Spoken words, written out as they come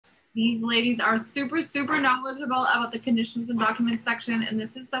These ladies are super, super knowledgeable about the conditions and documents section, and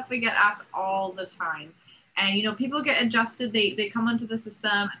this is stuff we get asked all the time. And people get adjusted. They come onto the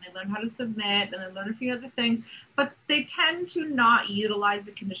system and they learn how to submit and they learn a few other things, but they tend to not utilize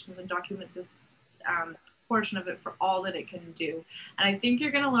the conditions and documents portion of it for all that it can do. And I think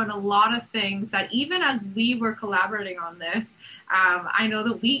you're going to learn a lot of things that even as we were collaborating on this, I know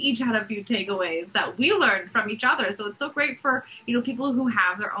that we each had a few takeaways that we learned from each other. So it's so great for people who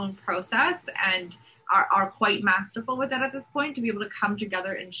have their own process and are quite masterful with it at this point to be able to come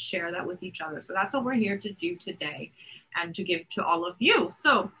together and share that with each other. So that's what we're here to do today and to give to all of you.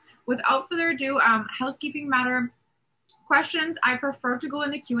 So without further ado, housekeeping matter questions, I prefer to go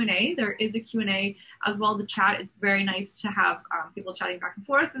in the Q&A. There is a Q&A as well, the chat. It's very nice to have people chatting back and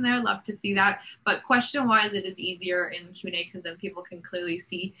forth in there. Love to see that. But question-wise, it is easier in Q&A because then people can clearly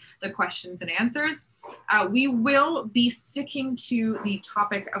see the questions and answers. We will be sticking to the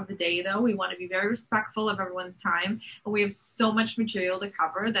topic of the day, though. We want to be very respectful of everyone's time. And we have so much material to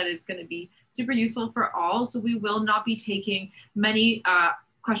cover that it's going to be super useful for all. So we will not be taking many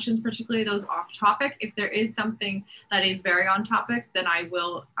questions, particularly those off topic. If there is something that is very on topic, then I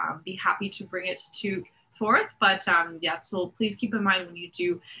will be happy to bring it to forth. But yes, well, please keep in mind when you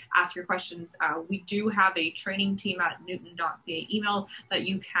do ask your questions, we do have a training team at newton.ca email that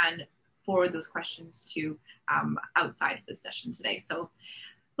you can forward those questions to outside of this session today. So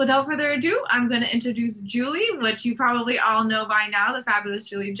without further ado, I'm going to introduce Julie, which you probably all know by now, the fabulous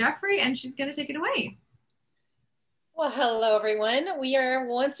Julie Jeffrey, and she's going to take it away. Well, hello, everyone. We are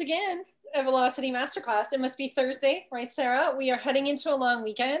once again a Velocity Masterclass. It must be Thursday, right, Sarah? We are heading into a long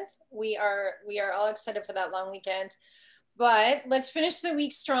weekend. We are all excited for that long weekend. But let's finish the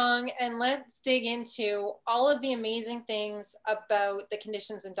week strong and let's dig into all of the amazing things about the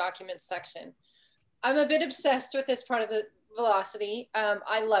conditions and documents section. I'm a bit obsessed with this part of the Velocity.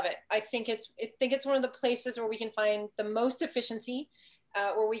 I love it. I think it's one of the places where we can find the most efficiency,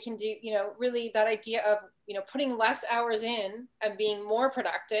 where we can do, really that idea of, putting less hours in and being more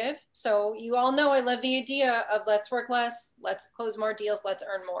productive. So you all know I love the idea of let's work less, let's close more deals, let's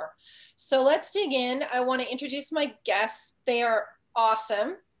earn more. So let's dig in. I want to introduce my guests. They are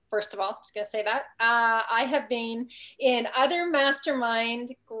awesome. First of all, just going to say that. I have been in other mastermind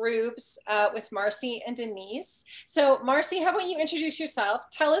groups with Marcy and Denise. So Marcy, how about you introduce yourself?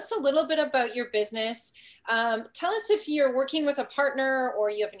 Tell us a little bit about your business. Tell us if you're working with a partner or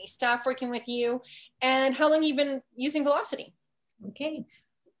you have any staff working with you, and how long you've been using Velocity. Okay.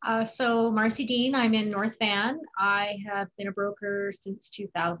 So Marcy Dean, I'm in North Van. I have been a broker since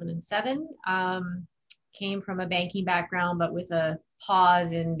 2007. Came from a banking background, but with a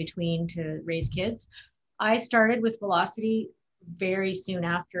pause in between to raise kids. I started with Velocity very soon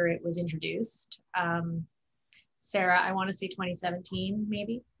after it was introduced. Sarah, I want to say 2017,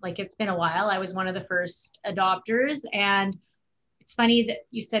 maybe. Like, it's been a while. I was one of the first adopters. And it's funny that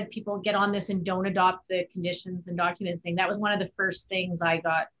you said people get on this and don't adopt the conditions and documents thing. That was one of the first things I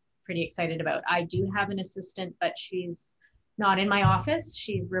got pretty excited about. I do have an assistant, but she's not in my office.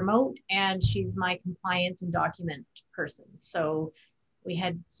 She's remote and she's my compliance and document person. So we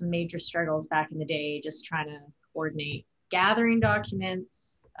had some major struggles back in the day, just trying to coordinate gathering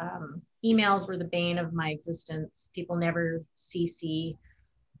documents. Emails were the bane of my existence. People never CC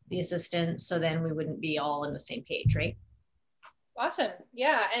the assistant, so then we wouldn't be all on the same page, right? Awesome.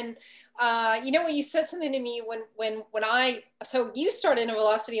 Yeah. And you know what, you said something to me so you started in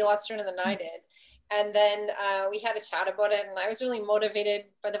Velocity a lot sooner than I did. And then we had a chat about it, and I was really motivated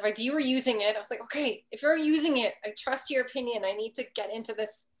by the fact you were using it. I was like, okay, if you're using it, I trust your opinion. I need to get into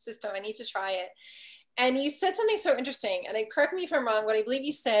this system. I need to try it. And you said something so interesting, and correct me if I'm wrong, but I believe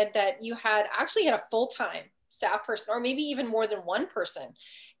you said that you had a full-time staff person, or maybe even more than one person.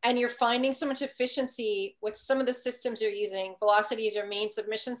 And you're finding so much efficiency with some of the systems you're using. Velocity is your main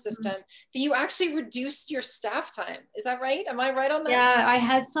submission system, that you actually reduced your staff time. Is that right? Am I right on that? Yeah, I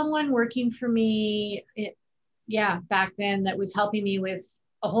had someone working for me, back then, that was helping me with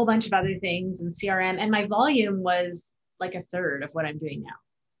a whole bunch of other things and CRM. And my volume was like a third of what I'm doing now.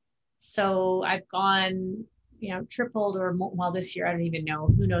 So I've gone, tripled or more. Well, this year, I don't even know.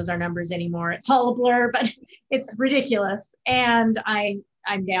 Who knows our numbers anymore? It's all a blur, but it's ridiculous. And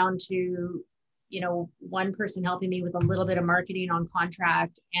I'm down to, one person helping me with a little bit of marketing on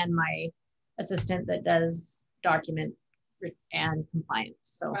contract and my assistant that does document and compliance.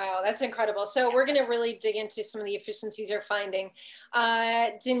 So wow, that's incredible. So we're going to really dig into some of the efficiencies you're finding.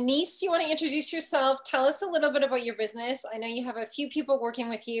 Denise, do you want to introduce yourself? Tell us a little bit about your business. I know you have a few people working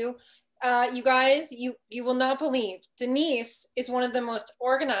with you. You guys, you will not believe, Denise is one of the most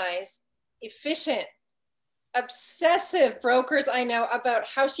organized, efficient obsessive brokers I know about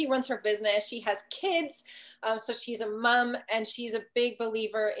how she runs her business. She has kids, so she's a mom, and she's a big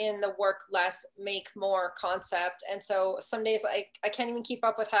believer in the work less, make more concept. And so some days I can't even keep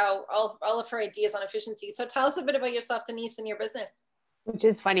up with how all of her ideas on efficiency. So tell us a bit about yourself, Denise, and your business. Which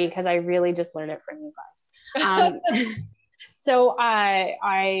is funny because I really just learned it from you guys. So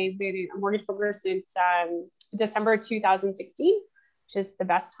I've been a mortgage broker since December 2016, which is the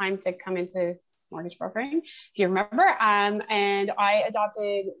best time to come into mortgage brokering, if you remember. And I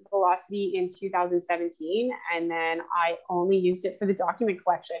adopted Velocity in 2017, and then I only used it for the document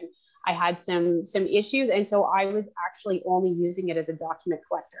collection. I had some issues, and so I was actually only using it as a document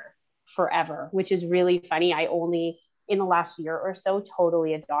collector forever, which is really funny. I only in the last year or so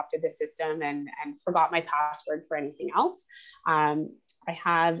totally adopted the system and forgot my password for anything else. I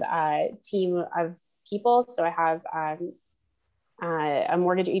have a team of people. So I have a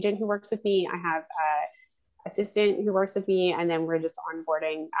mortgage agent who works with me. I have an assistant who works with me, and then we're just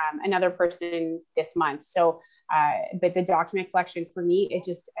onboarding another person this month. So, but the document collection for me,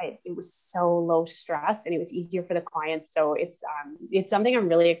 it was so low stress and it was easier for the clients. So it's something I'm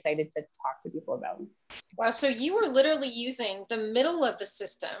really excited to talk to people about. Wow. So you were literally using the middle of the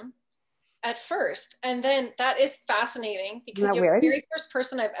system at first. And then that is fascinating because you're the very first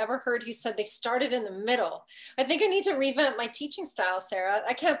person I've ever heard who said they started in the middle. I think I need to revamp my teaching style, Sarah.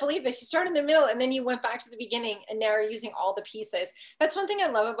 I can't believe this. You started in the middle and then you went back to the beginning and now you're using all the pieces. That's one thing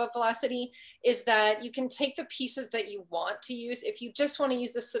I love about Velocity is that you can take the pieces that you want to use. If you just want to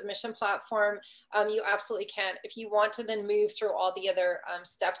use the submission platform, you absolutely can. If you want to then move through all the other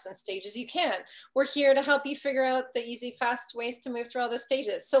steps and stages, you can. We're here to help you figure out the easy, fast ways to move through all those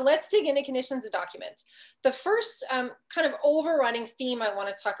stages. So let's dig into conditions of document. The first kind of overrunning theme I want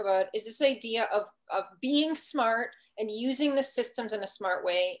to talk about is this idea of being smart and using the systems in a smart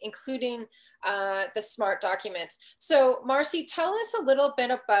way, including the smart documents. So Marcy, tell us a little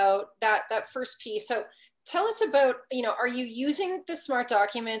bit about that first piece. So tell us about, are you using the smart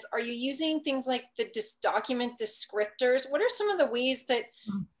documents? Are you using things like the document descriptors? What are some of the ways that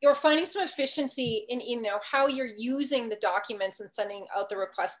you're finding some efficiency in, how you're using the documents and sending out the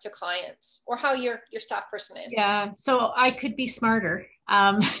requests to clients, or how your staff person is? Yeah, so I could be smarter.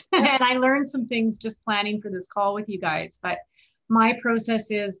 And I learned some things just planning for this call with you guys, but my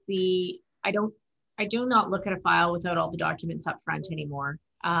process is I do not look at a file without all the documents up front anymore.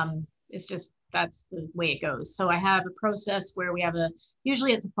 It's just, that's the way it goes. So I have a process where we have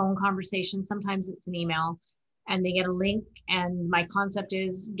usually it's a phone conversation. Sometimes it's an email, and they get a link. And my concept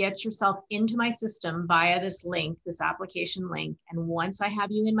is get yourself into my system via this link, this application link. And once I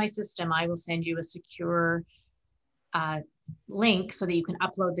have you in my system, I will send you a secure link so that you can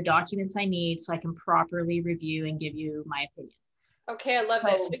upload the documents I need so I can properly review and give you my opinion. Okay, I love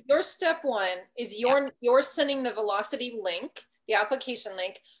this. So your step one is you're sending the Velocity link, the application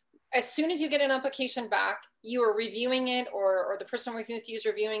link. As soon as you get an application back, you are reviewing it, or the person working with you is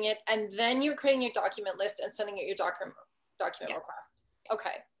reviewing it, and then you're creating your document list and sending it your document request.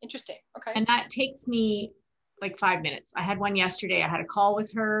 Okay, interesting. Okay. And that takes me like 5 minutes. I had one yesterday. I had a call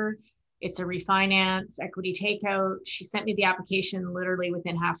with her. It's a refinance equity takeout. She sent me the application literally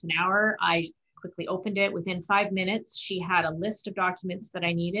within half an hour. I quickly opened it. Within 5 minutes, she had a list of documents that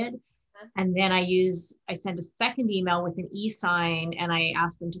I needed. And then I sent a second email with an e-sign, and I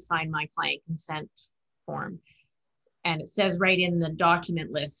asked them to sign my client consent form. And it says right in the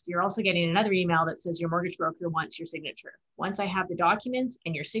document list, you're also getting another email that says your mortgage broker wants your signature. Once I have the documents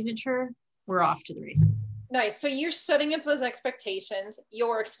and your signature, we're off to the races. Nice. So you're setting up those expectations.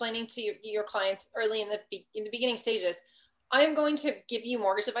 You're explaining to your clients early in the beginning stages, I'm going to give you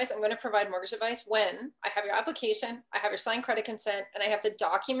mortgage advice. I'm going to provide mortgage advice when I have your application, I have your signed credit consent, and I have the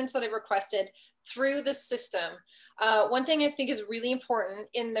documents that I requested through the system. One thing I think is really important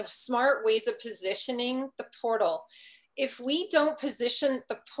in the smart ways of positioning the portal. If we don't position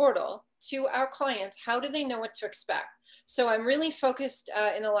the portal to our clients, how do they know what to expect? So I'm really focused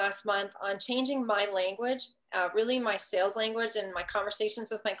in the last month on changing my language, really my sales language and my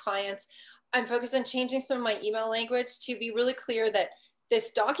conversations with my clients. I'm focused on changing some of my email language to be really clear that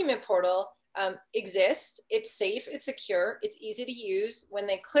this document portal exists. It's safe, it's secure, it's easy to use. When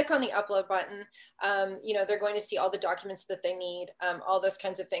they click on the upload button, they're going to see all the documents that they need, all those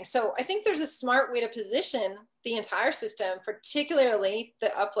kinds of things. So I think there's a smart way to position the entire system, particularly the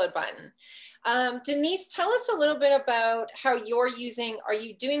upload button. Denise, tell us a little bit about how are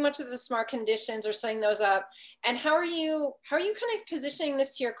you doing much of the smart conditions or setting those up? And how are you kind of positioning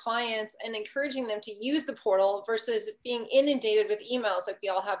this to your clients and encouraging them to use the portal versus being inundated with emails like we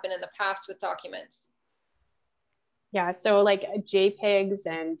all have been in the past with documents? Yeah. So like JPEGs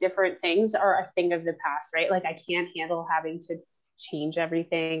and different things are a thing of the past, right? Like I can't handle having to change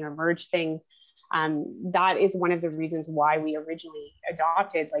everything or merge things. That is one of the reasons why we originally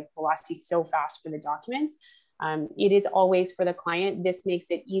adopted like Velocity so fast for the documents. It is always for the client. This makes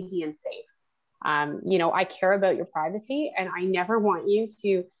it easy and safe. I care about your privacy, and I never want you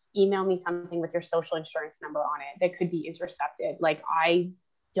to email me something with your social insurance number on it that could be intercepted. Like I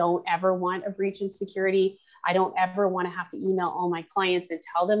don't ever want a breach in security. I don't ever want to have to email all my clients and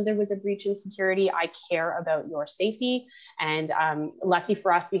tell them there was a breach in security. I care about your safety. And lucky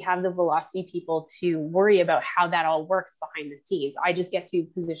for us, we have the Velocity people to worry about how that all works behind the scenes. I just get to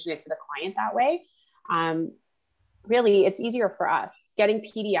position it to the client that way. Really, it's easier for us. Getting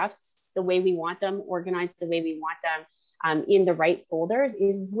PDFs the way we want them, organized the way we want them, in the right folders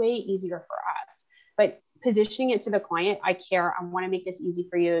is way easier for us. But positioning it to the client, I care. I want to make this easy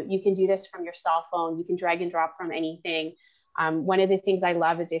for you. You can do this from your cell phone. You can drag and drop from anything. One of the things I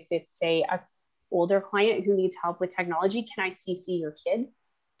love is if it's, say, a older client who needs help with technology, can I CC your kid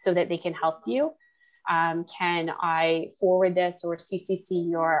so that they can help you? Can I forward this or CCC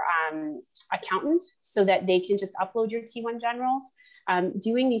your accountant so that they can just upload your T1 generals?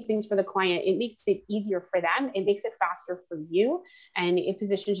 Doing these things for the client, it makes it easier for them. It makes it faster for you. And it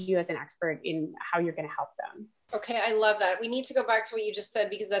positions you as an expert in how you're going to help them. Okay, I love that. We need to go back to what you just said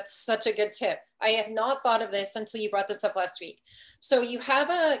because that's such a good tip. I had not thought of this until you brought this up last week. So you have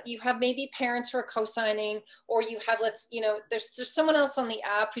maybe parents who are co-signing, or you have, there's someone else on the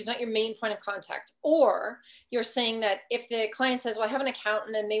app who's not your main point of contact. Or you're saying that if the client says, well, I have an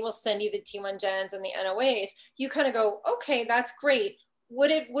accountant and they will send you the T1 gens and the NOAs, you kind of go, okay, that's great. Would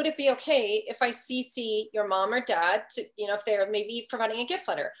it be okay if I CC your mom or dad to, if they're maybe providing a gift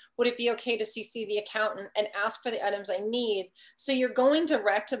letter, would it be okay to CC the accountant and ask for the items I need? So you're going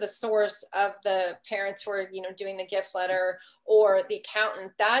direct to the source of the parents who are, doing the gift letter or the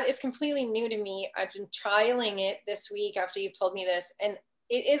accountant. That is completely new to me. I've been trialing it this week after you've told me this, and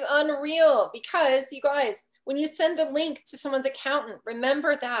it is unreal because you guys, when you send the link to someone's accountant,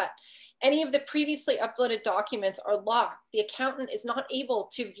 remember that any of the previously uploaded documents are locked. The accountant is not able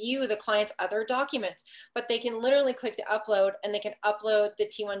to view the client's other documents, but they can literally click the upload and they can upload the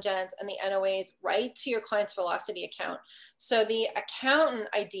T1 gens and the NOAs right to your client's Velocity account. So the accountant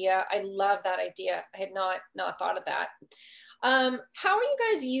idea, I love that idea. I had not thought of that. How are you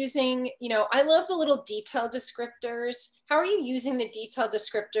guys using, I love the little detail descriptors. How are you using the detail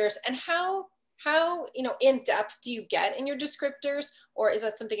descriptors, and how in depth do you get in your descriptors? Or is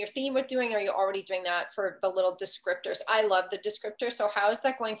that something you're thinking about doing? Or are you already doing that for the little descriptors? I love the descriptors. So how is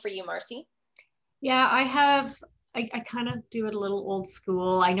that going for you, Marcy? Yeah, I kind of do it a little old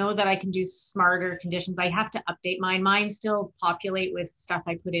school. I know that I can do smarter conditions. I have to update mine. Mine still populate with stuff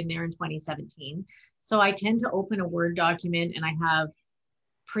I put in there in 2017. So I tend to open a Word document and I have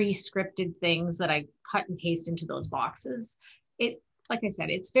pre-scripted things that I cut and paste into those boxes. Like I said,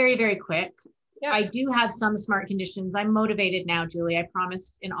 it's very, very quick. Yeah. I do have some smart conditions. I'm motivated now, Julie. I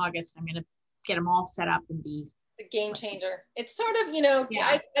promised in August I'm going to get them all set up and be. It's a game changer. It's sort of,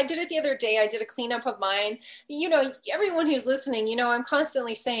 yeah. I did it the other day. I did a cleanup of mine. Everyone who's listening, I'm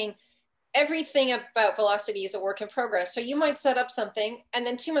constantly saying everything about Velocity is a work in progress. So you might set up something and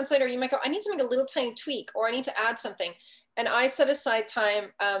then 2 months later, you might go, I need to make a little tiny tweak, or I need to add something. And I set aside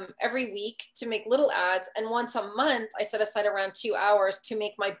time every week to make little ads. And once a month, I set aside around 2 hours to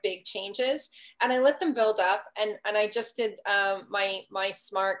make my big changes. And I let them build up. And I just did my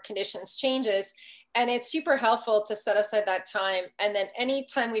smart conditions changes. And it's super helpful to set aside that time. And then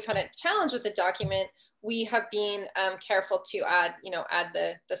anytime we've had a challenge with the document, we have been careful to add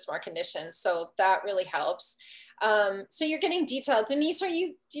the smart conditions. So that really helps. So you're getting detailed. Denise,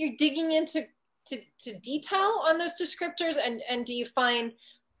 you're digging into detail on those descriptors, and do you find,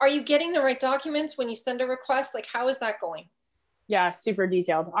 are you getting the right documents when you send a request? Like, how is that going? Yeah, super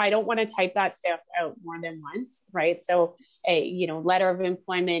detailed. I don't want to type that stuff out more than once, right? So a letter of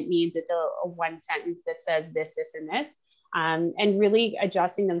employment means it's a one sentence that says this, and this. And really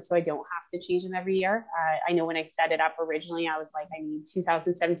adjusting them so I don't have to change them every year. I know when I set it up originally, I was like, I need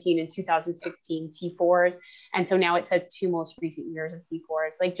 2017 and 2016 T4s. And so now it says 2 most recent years of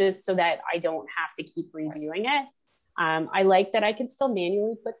T4s, like just so that I don't have to keep redoing it. I like that I can still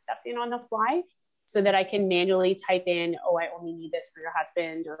manually put stuff in on the fly so that I can manually type in, oh, I only need this for your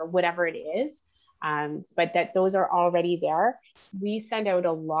husband or whatever it is. But that those are already there. We send out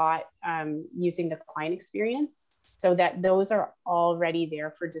a lot using the client experience, so that those are already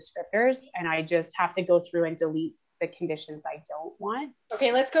there for descriptors. And I just have to go through and delete the conditions I don't want.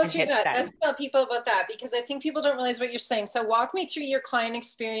 Okay, let's go through that. Let's tell people about that, because I think people don't realize what you're saying. So walk me through your client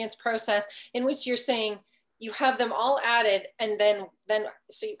experience process in which you're saying, You have them all added, and then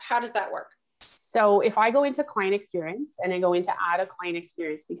so how does that work? So if I go into client experience and I go into add a client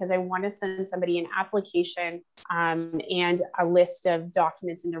experience because I want to send somebody an application and a list of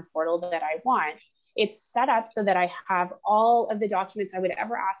documents in their portal that I want, it's set up so that I have all of the documents I would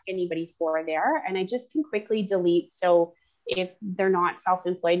ever ask anybody for there. And I just can quickly delete. So if they're not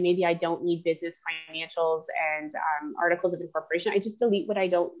self-employed, maybe I don't need business financials and articles of incorporation. I just delete what I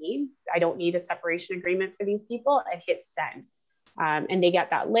don't need. I don't need a separation agreement for these people and hit send. And they get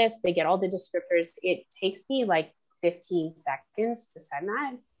that list, they get all the descriptors. It takes me like 15 seconds to send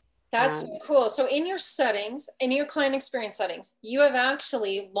that. That's so cool. So in your settings, in your client experience settings, you have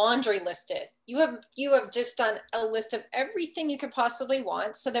actually laundry listed. You have just done a list of everything you could possibly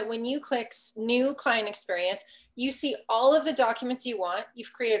want, so that when you click new client experience, you see all of the documents you want.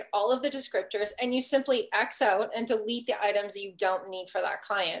 You've created all of the descriptors, and you simply X out and delete the items you don't need for that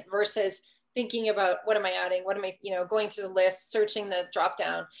client, versus thinking about what am I adding? What am I, going through the list, searching the drop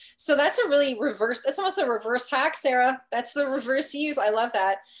down. So that's a really that's almost a reverse hack, Sarah. That's the reverse use. I love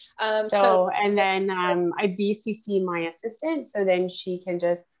that. And then I BCC my assistant. So then she can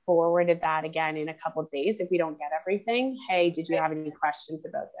just forward that again in a couple of days if we don't get everything. Hey, did you have any questions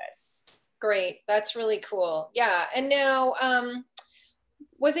about this? Great. That's really cool. Yeah. And now,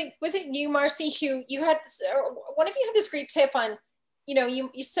 was it you, Marcy, who you had, one of you had this great tip on,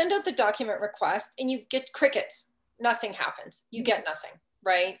 you send out the document request and you get crickets. Nothing happens. You get nothing,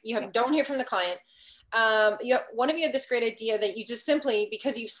 right? Don't hear from the client. One of you had this great idea that you just simply,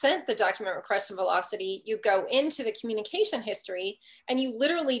 because you sent the document request in Velocity, you go into the communication history and you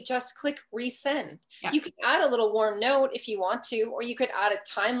literally just click resend. Yeah. You could add a little warm note if you want to, or you could add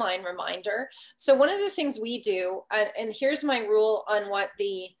a timeline reminder. So one of the things we do, and here's my rule on what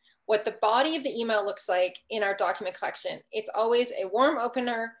the body of the email looks like in our document collection. It's always a warm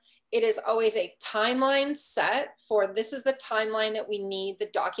opener. It is always a timeline set for, this is the timeline that we need the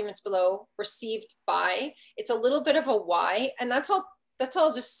documents below received by. It's a little bit of a why, and that's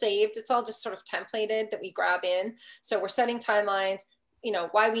all just saved. It's all just sort of templated that we grab in. So we're setting timelines,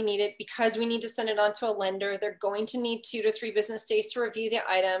 why we need it, because we need to send it on to a lender. They're going to need 2 to 3 business days to review the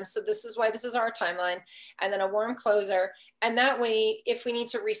items. So this is why this is our timeline, and then a warm closer. And that way, if we need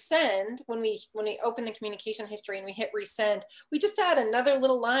to resend, when we open the communication history and we hit resend, we just add another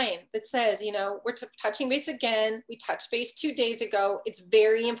little line that says, we're touching base again. We touched base 2 days ago. It's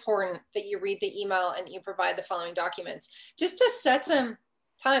very important that you read the email and you provide the following documents, just to set some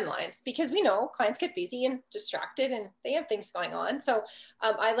timelines, because we know clients get busy and distracted and they have things going on. So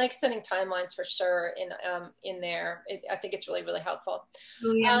I like setting timelines for sure in there. I think it's really, really helpful.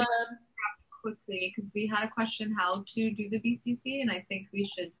 Quickly, because we had a question how to do the BCC, and I think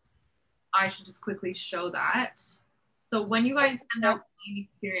I should just quickly show that. So when you guys send out client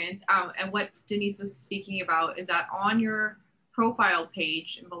experience, and what Denise was speaking about is that on your profile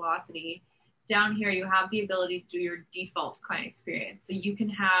page in Velocity, down here you have the ability to do your default client experience. So you can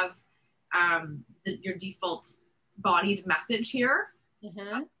have your default bodied message here.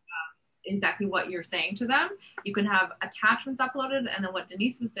 Mm-hmm. Exactly what you're saying to them. You can have attachments uploaded, and then what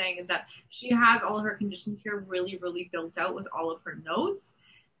Denise was saying is that she has all of her conditions here really, really built out with all of her notes,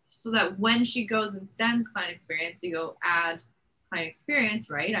 so that when she goes and sends client experience, you go add client experience,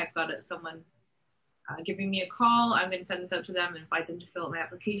 right? I've got someone giving me a call. I'm going to send this out to them and invite them to fill out my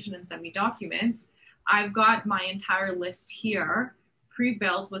application and send me documents. I've got my entire list here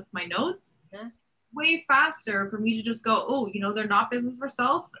pre-built with my notes. Mm-hmm. Way faster for me to just go, oh, they're not business for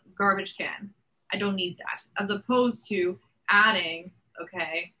self, garbage can. I don't need that. As opposed to adding,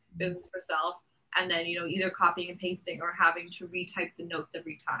 business for self, and then, either copying and pasting or having to retype the notes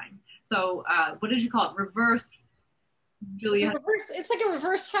every time. So what did you call it? Reverse, Julia? It's like a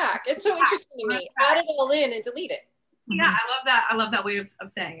reverse hack. It's so interesting to me. Add it all in and delete it. Yeah, I love that. I love that way of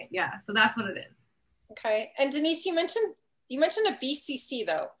saying it. Yeah, so that's what it is. Okay. And Denise, you mentioned a BCC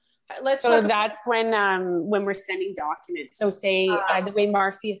though. So that's when we're sending documents. So say the way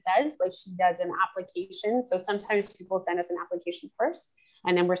Marcy says, like she does an application. So sometimes people send us an application first,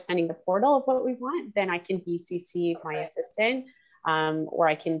 and then we're sending the portal of what we want. Then I can BCC my assistant, or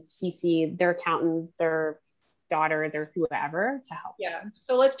I can CC their accountant, their daughter, their whoever to help. Yeah.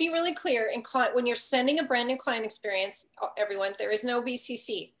 So let's be really clear. When you're sending a brand new client experience, everyone, there is no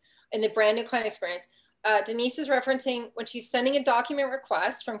BCC in the brand new client experience. Denise is referencing when she's sending a document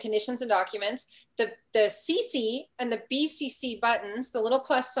request from conditions and documents, the CC and the BCC buttons, the little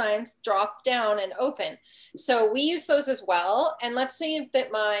plus signs, drop down and open. So we use those as well. And let's say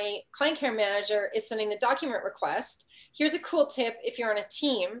that my client care manager is sending the document request. Here's a cool tip if you're on a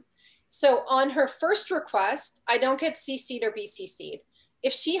team. So on her first request, I don't get CC'd or BCC'd.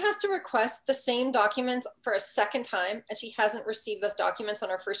 if she has to request the same documents for a second time and she hasn't received those documents on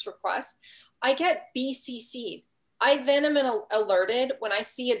her first request, I get BCC'd. I then am alerted when I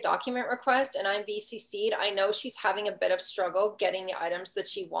see a document request and I'm BCC'd. I know she's having a bit of struggle getting the items that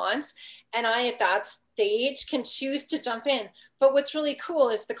she wants. And I, at that stage, can choose to jump in. But what's really cool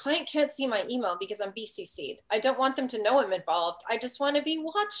is the client can't see my email because I'm BCC'd. I don't want them to know I'm involved. I just want to be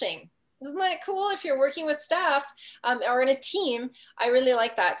watching. Isn't that cool? If you're working with staff or in a team, I really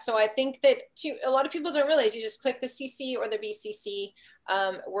like that. So I think that a lot of people don't realize you just click the CC or the BCC.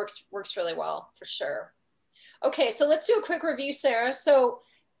 Works really well for sure. Okay, so let's do a quick review, Sarah. So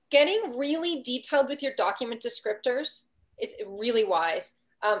getting really detailed with your document descriptors is really wise.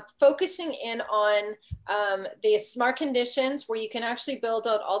 Focusing in on the smart conditions where you can actually build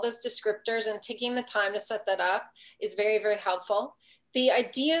out all those descriptors and taking the time to set that up is very, very helpful. The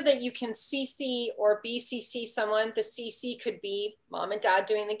idea that you can CC or BCC someone, the CC could be mom and dad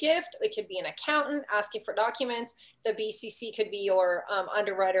doing the gift. It could be an accountant asking for documents. The BCC could be your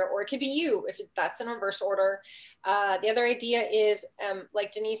underwriter, or it could be you if that's in reverse order. The other idea is,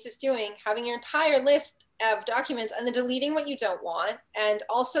 like Denise is doing, having your entire list of documents and then deleting what you don't want. And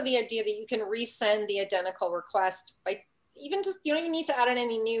also the idea that you can resend the identical request by even just, you don't even need to add in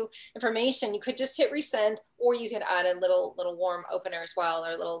any new information. You could just hit resend, or you could add a little warm opener as well, or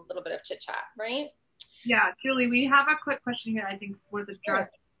a little bit of chit chat, right? Yeah, Julie, we have a quick question here I think is worth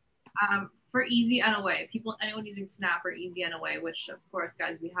addressing. Sure. For Easy NOA, anyone using Snap or Easy NOA, which of course,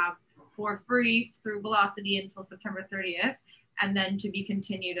 guys, we have for free through Velocity until September 30th, and then to be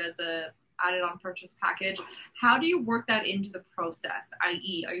continued as a added on purchase package. How do you work that into the process?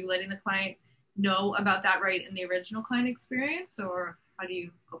 i.e., are you letting the client know about that right in the original client experience, or how do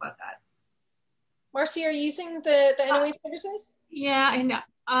you go about that? Marcy, are you using the NOA services? Yeah, and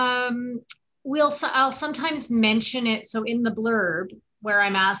I'll sometimes mention it. So in the blurb where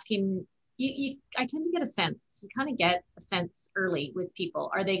I'm asking, I tend to get a sense. You kind of get a sense early with people.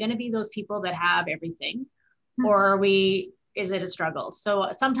 Are they going to be those people that have everything, or is it a struggle? So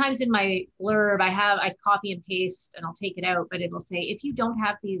sometimes in my blurb, I copy and paste and I'll take it out, but it'll say, if you don't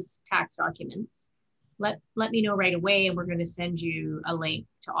have these tax documents, let me know right away. And we're going to send you a link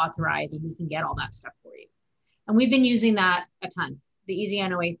to authorize and we can get all that stuff for you. And we've been using that a ton. The Easy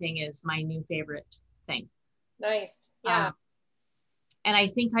NOA thing is my new favorite thing. Nice. Yeah. And I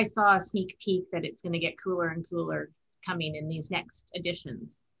think I saw a sneak peek that it's going to get cooler and cooler coming in these next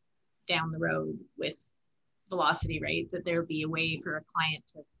editions down the road with Velocity, right? That there'll be a way for a client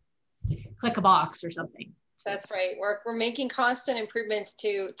to click a box or something. That's right. We're making constant improvements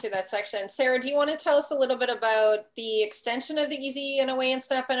to that section. Sarah, do you want to tell us a little bit about the extension of the Easy NOA and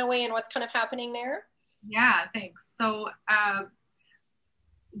Snap NOA and what's kind of happening there? Yeah, thanks. So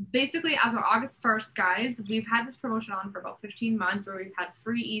basically, as of August 1st, guys, we've had this promotion on for about 15 months where we've had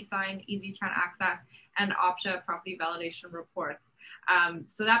free e-sign, easy account access, and OPTA property validation reports.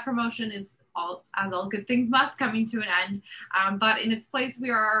 So that promotion is, as all good things must, coming to an end. But in its place, we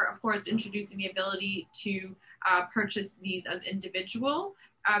are, of course, introducing the ability to purchase these as individual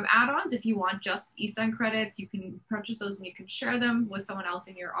add-ons. If you want just e-sign credits, you can purchase those and you can share them with someone else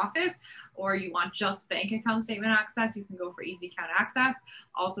in your office. Or you want just bank account statement access, you can go for easy account access.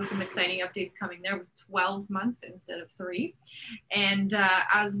 Also some exciting updates coming there with 12 months instead of 3. And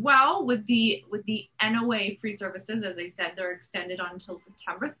as well with the NOA free services, as I said, they're extended on until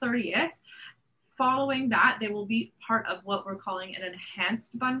September 30th. Following that, they will be part of what we're calling an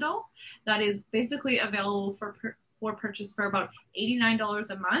enhanced bundle that is basically available for purchase for about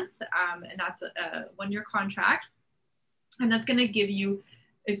 $89 a month, and that's a 1-year contract, and that's going to give you,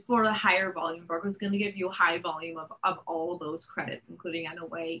 is for the higher volume broker. It's going to give you a high volume of all those credits, including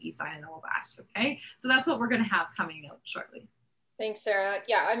NOA, e-sign, and all that. Okay, so that's what we're going to have coming out shortly. Thanks, Sarah.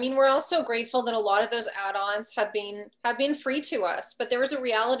 Yeah, I mean, we're also grateful that a lot of those add-ons have been free to us, but there was a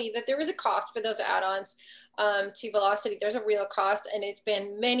reality that there was a cost for those add-ons to Velocity. There's a real cost, and it's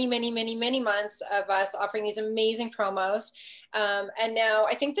been many, many, many, many months of us offering these amazing promos. And now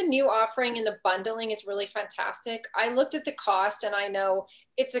I think the new offering and the bundling is really fantastic. I looked at the cost and I know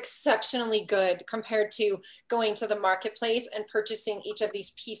it's exceptionally good compared to going to the marketplace and purchasing each of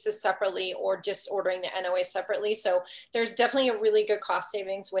these pieces separately or just ordering the NOA separately. So there's definitely a really good cost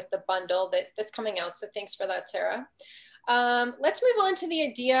savings with the bundle that's coming out. So thanks for that, Sarah. Let's move on to the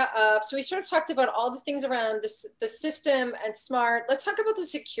idea of, so we sort of talked about all the things around the system and smart. Let's talk about the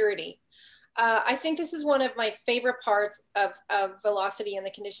security. I think this is one of my favorite parts of Velocity and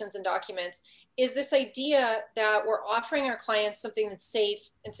the conditions and documents is this idea that we're offering our clients something that's safe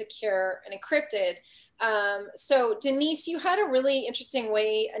and secure and encrypted. So Denise, you had a really interesting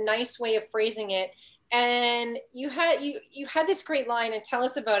way, a nice way of phrasing it. And you had this great line, and tell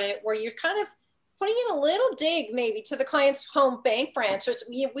us about it, where you're kind of putting in a little dig maybe to the client's home bank branch, which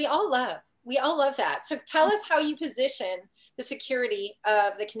we all love. We all love that. So tell us how you position the security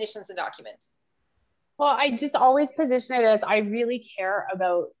of the conditions and documents. Well, I just always position it as I really care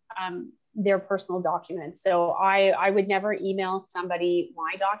about their personal documents. So I would never email somebody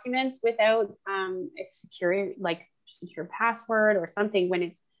my documents without a secure password or something, when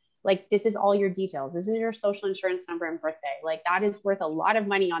it's like, this is all your details. This is your social insurance number and birthday. Like, that is worth a lot of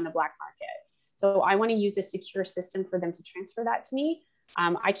money on the black market. So I want to use a secure system for them to transfer that to me.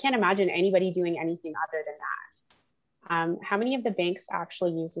 I can't imagine anybody doing anything other than that. How many of the banks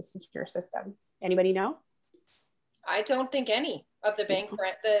actually use a secure system? Anybody know? I don't think any of the bank,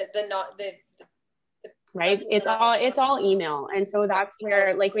 right. It's all email. And so that's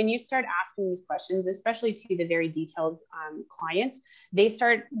where, like, when you start asking these questions, especially to the very detailed clients, they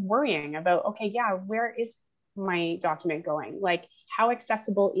start worrying about, okay, yeah, where is my document going? Like, how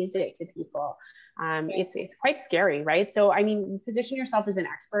accessible is it to people? It's quite scary, right? So, I mean, position yourself as an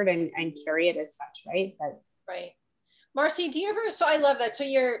expert and carry it as such, right? Right. Marcy, do you ever, so I love that.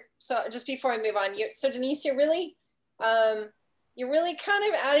 So just before I move on, so Denise, you're really kind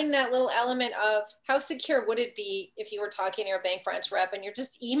of adding that little element of how secure would it be if you were talking to your bank branch rep and you're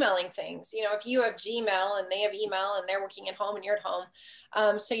just emailing things, if you have Gmail and they have email and they're working at home and you're at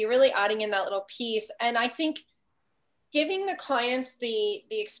home. So you're really adding in that little piece. And I think giving the clients the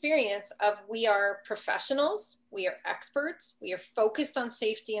experience of, we are professionals, we are experts, we are focused on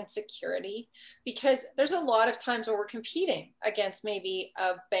safety and security, because there's a lot of times where we're competing against maybe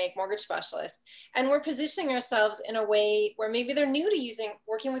a bank mortgage specialist, and we're positioning ourselves in a way where maybe they're new to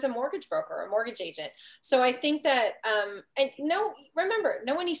working with a mortgage broker or a mortgage agent. So I think that, remember,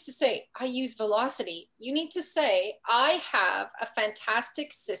 no one needs to say, I use Velocity. You need to say, I have a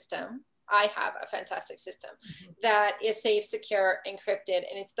fantastic system. I have a fantastic system that is safe, secure, encrypted,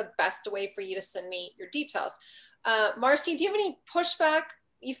 and it's the best way for you to send me your details. Marcy, do you have any pushback?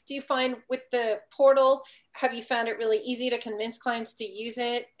 Do you find with the portal, have you found it really easy to convince clients to use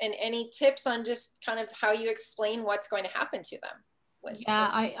it? And any tips on just kind of how you explain what's going to happen to them?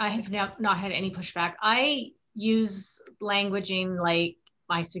 I have not had any pushback. I use languaging like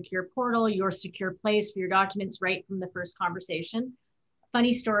my secure portal, your secure place for your documents right from the first conversation.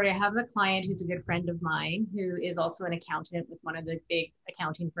 Funny story, I have a client who's a good friend of mine who is also an accountant with one of the big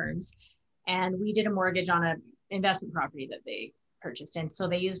accounting firms. And we did a mortgage on an investment property that they purchased. And so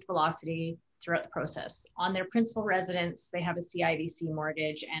they used Velocity throughout the process. On their principal residence, they have a CIBC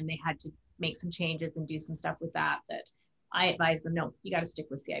mortgage, and they had to make some changes and do some stuff with that I advised them, no, you got to stick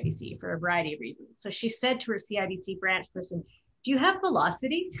with CIBC for a variety of reasons. So she said to her CIBC branch person, do you have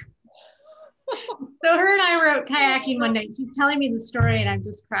Velocity? So her and I were out kayaking one night. She's telling me the story and I'm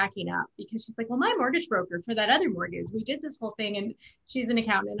just cracking up, because she's like, well, my mortgage broker for that other mortgage, we did this whole thing, and she's an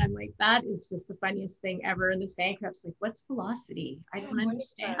accountant. I'm like, that is just the funniest thing ever. And this bankrupt's like, what's Velocity? I don't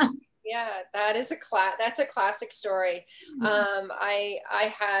understand. Yeah, that's a classic story.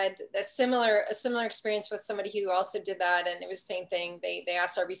 I had a similar experience with somebody who also did that, and it was the same thing. They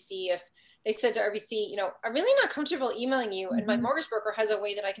asked RBC if they said to RBC, I'm really not comfortable emailing you, and my mortgage broker has a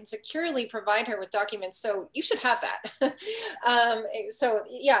way that I can securely provide her with documents, so you should have that. So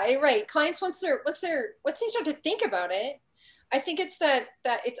yeah, you're right. Clients, once they start to think about it, I think it's I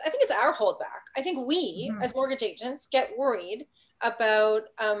think it's our holdback. I think we as mortgage agents get worried about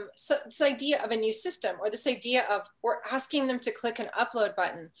this idea of a new system, or this idea of we're asking them to click an upload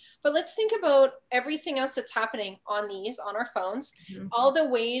button. But let's think about everything else that's happening on our phones, all the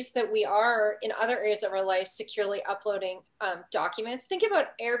ways that we are in other areas of our life securely uploading documents. Think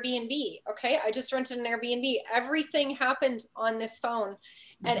about Airbnb. Okay, I just rented an Airbnb. Everything happened on this phone,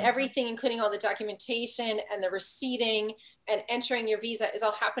 and everything, including all the documentation and the receipting and entering your visa, is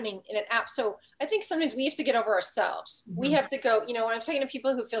all happening in an app. So I think sometimes we have to get over ourselves. We have to go, when I'm talking to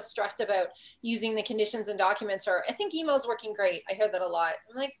people who feel stressed about using the conditions and documents, or I think email's working great. I hear that a lot.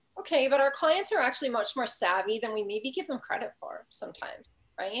 I'm like, okay, but our clients are actually much more savvy than we maybe give them credit for sometimes,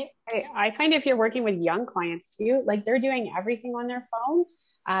 right? I find if you're working with young clients too, like, they're doing everything on their phone.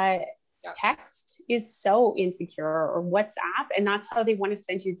 Text is so insecure, or WhatsApp, and that's how they want to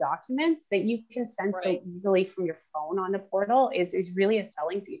send you documents that you can send so easily from your phone on the portal is really a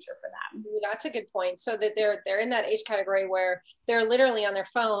selling feature for them. That's a good point. So that they're in that age category where they're literally on their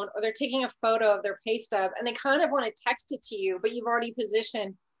phone, or they're taking a photo of their pay stub and they kind of want to text it to you, but you've already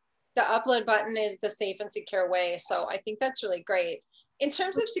positioned the upload button is the safe and secure way. So I think that's really great. In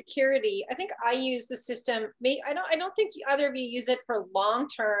terms of security, I think I use the system. I don't think either of you use it for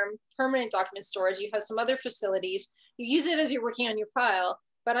long-term permanent document storage. You have some other facilities. You use it as you're working on your file.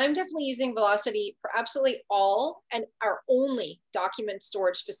 but I'm definitely using Velocity for absolutely all and our only document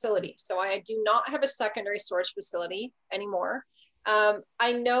storage facility. So I do not have a secondary storage facility anymore.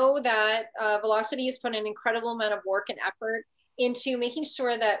 I know that Velocity has put an incredible amount of work and effort into making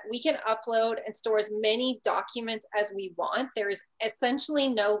sure that we can upload and store as many documents as we want. There is essentially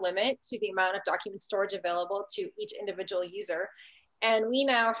no limit to the amount of document storage available to each individual user. And we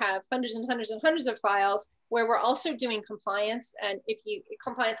now have hundreds and hundreds and hundreds of files where we're also doing compliance. And if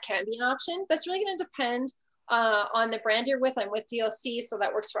compliance can be an option, that's really going to depend on the brand you're with. I'm with DLC, so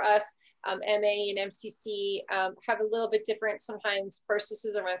that works for us. MA and MCC have a little bit different sometimes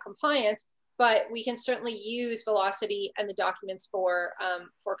processes around compliance, but we can certainly use Velocity and the documents for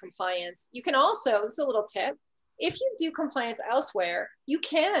compliance. You can also, this is a little tip, if you do compliance elsewhere, you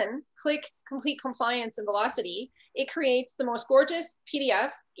can click complete compliance in Velocity. It creates the most gorgeous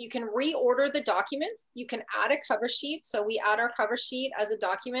PDF. You can reorder the documents. You can add a cover sheet. So we add our cover sheet as a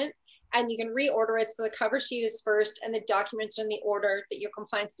document, and you can reorder it so the cover sheet is first and the documents are in the order that your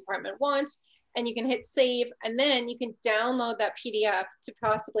compliance department wants. And you can hit save, and then you can download that PDF to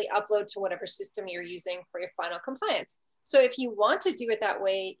possibly upload to whatever system you're using for your final compliance. So if you want to do it that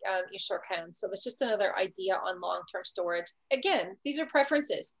way, you sure can. So that's just another idea on long-term storage. Again, these are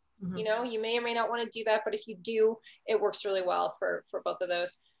preferences. Mm-hmm. You know, you may or may not want to do that, but if you do, it works really well for both of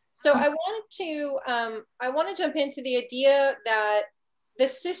those. So I want to jump into the idea that the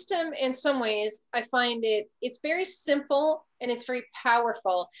system, in some ways, I find it's very simple and it's very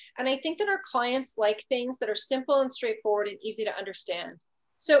powerful. And I think that our clients like things that are simple and straightforward and easy to understand.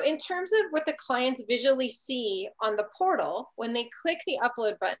 So in terms of what the clients visually see on the portal, when they click the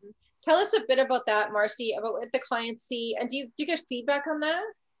upload button, tell us a bit about that, Marcy, about what the clients see. And do you get feedback on that?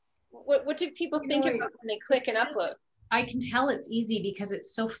 What do people think about when they click and upload? I can tell it's easy because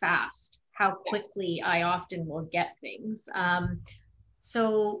it's so fast, how quickly I often will get things.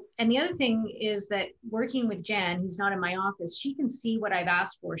 So, and the other thing is that working with Jen, who's not in my office, she can see what I've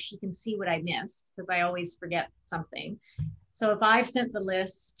asked for. She can see what I missed because I always forget something. So if I've sent the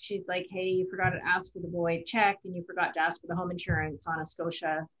list, she's like, hey, you forgot to ask for the void check and you forgot to ask for the home insurance on a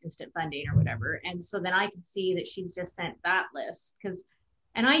Scotia instant funding or whatever. And so then I can see that she's just sent that list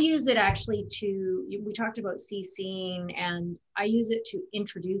and I use it actually we talked about CCing, and I use it to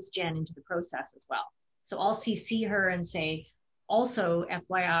introduce Jen into the process as well. So I'll CC her and say, also,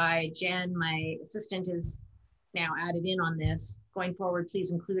 FYI, Jen, my assistant, is now added in on this. Going forward,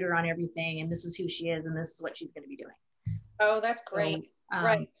 please include her on everything. And this is who she is, and this is what she's going to be doing. Oh, that's great. So,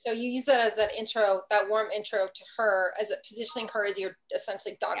 right. So you use that as that intro, that warm intro to her, as positioning her as your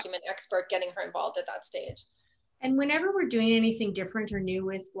essentially document expert, getting her involved at that stage. And whenever we're doing anything different or new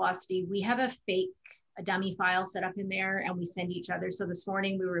with Velocity, we have a dummy file set up in there, and we send each other. So this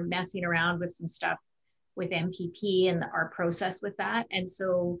morning we were messing around with some stuff with MPP and our process with that. And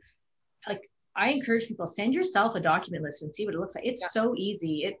so like, I encourage people, send yourself a document list and see what it looks like. It's so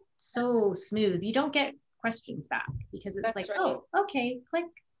easy. It's so smooth. You don't get questions back because it's oh, okay, click,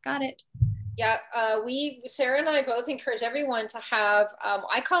 got it. Yeah, Sarah and I both encourage everyone to have,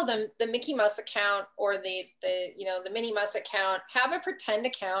 I call them the Mickey Mouse account or the Minnie Mouse account. Have a pretend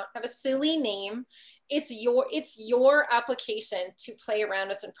account, have a silly name. It's your application to play around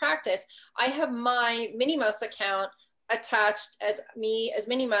with and practice. I have my Minnie Mouse account attached as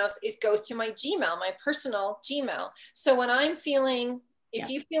Minnie Mouse goes to my Gmail, my personal Gmail. So when I'm feeling, if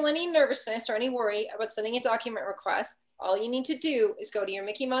you feel any nervousness or any worry about sending a document request, all you need to do is go to your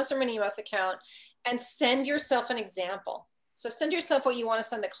Mickey Mouse or Minnie Mouse account and send yourself an example. So send yourself what you want to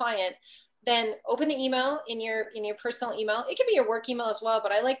send the client. Then open the email in your personal email. It could be your work email as well,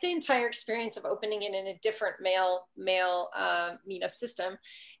 but I like the entire experience of opening it in a different mail system.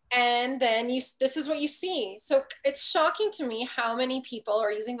 And then this is what you see. So it's shocking to me how many people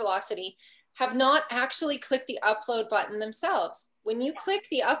are using Velocity have not actually clicked the upload button themselves. When you click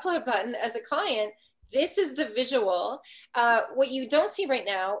the upload button as a client, this is the visual. What you don't see right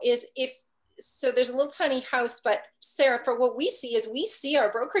now is so there's a little tiny house, but Sarah, for what we see is we see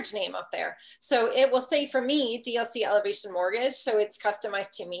our brokerage name up there. So it will say for me, DLC Elevation Mortgage. So it's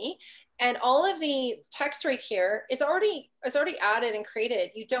customized to me. And all of the text right here is already added and created.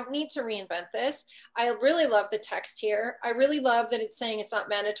 You don't need to reinvent this. I really love the text here. I really love that it's saying it's not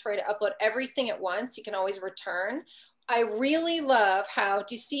mandatory to upload everything at once. You can always return. I really love how,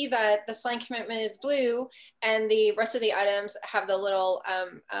 do you see that the sign commitment is blue and the rest of the items have the little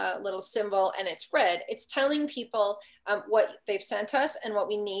symbol and it's red. It's telling people what they've sent us and what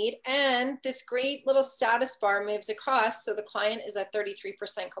we need. And this great little status bar moves across. So the client is at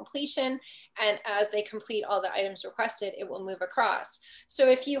 33% completion. And as they complete all the items requested, it will move across. So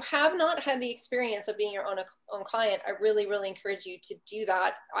if you have not had the experience of being your own client, I really, really encourage you to do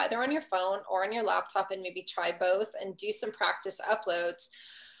that either on your phone or on your laptop, and maybe try both and do some practice uploads.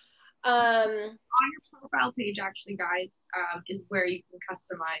 On your profile page, actually, guys, is where you can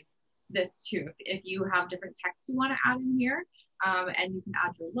customize this too. If you have different text you want to add in here, and you can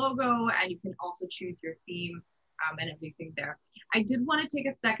add your logo, and you can also choose your theme, and everything there. I did want to take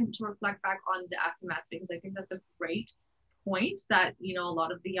a second to reflect back on the SMS, because I think that's a great point that, you know, a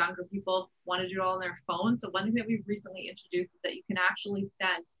lot of the younger people want to do it all on their phone. So one thing that we've recently introduced is that you can actually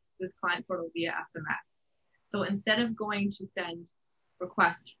send this client portal via SMS. So instead of going to send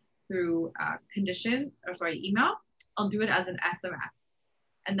requests through email, I'll do it as an SMS.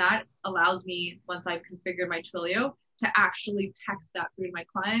 And that allows me, once I've configured my Twilio, to actually text that through to my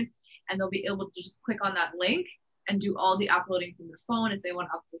client, and they'll be able to just click on that link and do all the uploading from their phone. If they want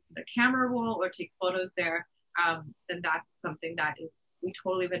to upload from their camera roll or take photos there, then that's something that we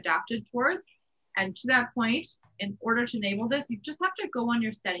totally have adapted towards. And to that point, in order to enable this, you just have to go on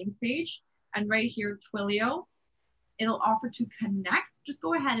your settings page, and right here, Twilio, it'll offer to connect. Just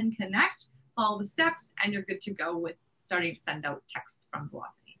go ahead and connect, follow the steps, and you're good to go with starting to send out texts from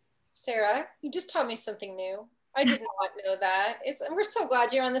Velocity. Sarah, you just taught me something new. I did not know that. We're so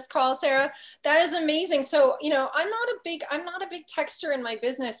glad you're on this call, Sarah. That is amazing. So, you know, I'm not a big texter in my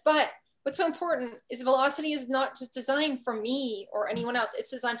business, but what's so important is Velocity is not just designed for me or anyone else. It's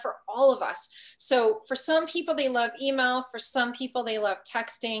designed for all of us. So for some people, they love email. For some people, they love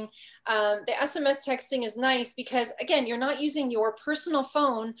texting. The SMS texting is nice because, again, you're not using your personal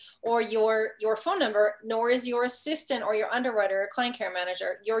phone or your phone number, nor is your assistant or your underwriter or client care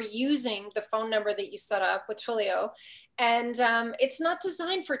manager. You're using the phone number that you set up with Twilio. And it's not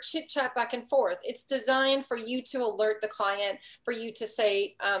designed for chit chat back and forth. It's designed for you to alert the client, for you to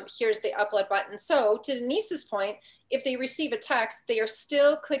say, here's the upload button. So to Denise's point, if they receive a text, they are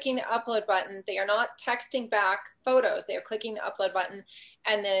still clicking the upload button. They are not texting back photos. They are clicking the upload button,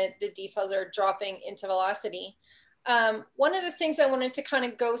 and the details are dropping into Velocity. One of the things I wanted to kind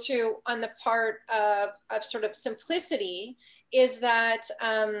of go through on the part of sort of simplicity is that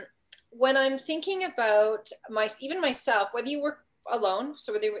when I'm thinking about even myself, whether you work alone,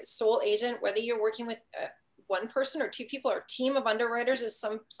 so whether you're a sole agent, whether you're working with one person or two people or a team of underwriters, as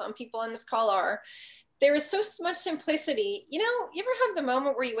some people on this call are, there is so much simplicity. You know, you ever have the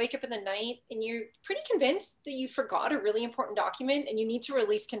moment where you wake up in the night and you're pretty convinced that you forgot a really important document and you need to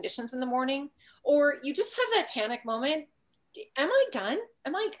release conditions in the morning, or you just have that panic moment. Am I done?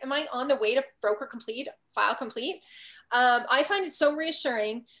 Am I on the way to broker complete, file complete? I find it so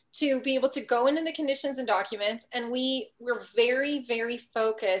reassuring to be able to go into the conditions and documents, and we're very, very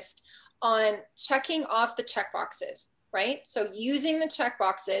focused on checking off the checkboxes, right? So using the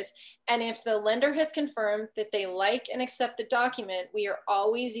checkboxes, and if the lender has confirmed that they like and accept the document, we are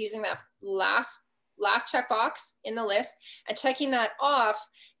always using that last checkbox in the list and checking that off.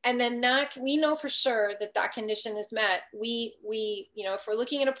 And then that we know for sure that condition is met. We you know, if we're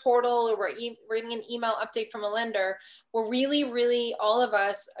looking at a portal or we're reading an email update from a lender, we're really, really, all of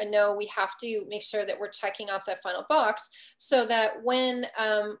us know we have to make sure that we're checking off that final box, so that when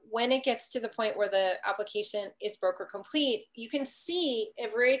it gets to the point where the application is broker complete, you can see it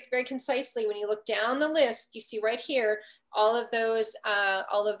very, very concisely. When you look down the list, you see right here, all of those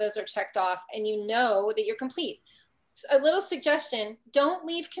are checked off, and you know that you're complete. A little suggestion, don't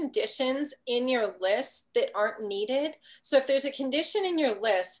leave conditions in your list that aren't needed. So if there's a condition in your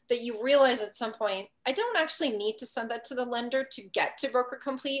list that you realize at some point, I don't actually need to send that to the lender to get to broker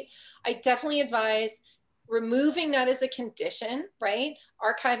complete, I definitely advise removing that as a condition, right?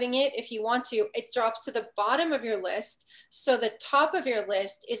 Archiving it if you want to. It drops to the bottom of your list. So the top of your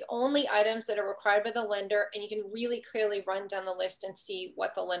list is only items that are required by the lender, and you can really clearly run down the list and see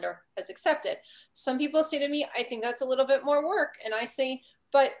what the lender has accepted. Some people say to me, I think that's a little bit more work. And I say,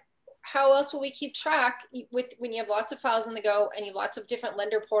 but how else will we keep track when you have lots of files on the go and you have lots of different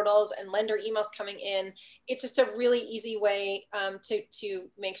lender portals and lender emails coming in? It's just a really easy way to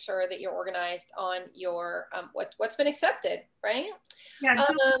make sure that you're organized on your what's been accepted, right? Yeah.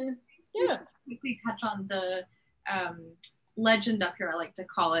 Yeah. Quickly touch on the legend up here, I like to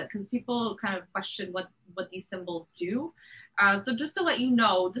call it, because people kind of question what these symbols do. So just to let you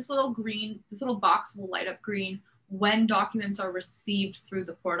know, this little box will light up green when documents are received through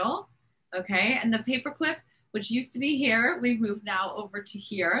the portal, okay? And the paperclip, which used to be here, we've moved now over to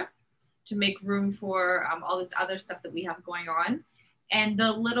here to make room for all this other stuff that we have going on. And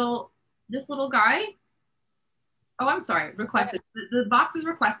this little guy, Oh, I'm sorry, requested. The box is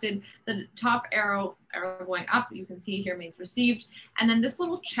requested. The top arrow going up, you can see here means received. And then this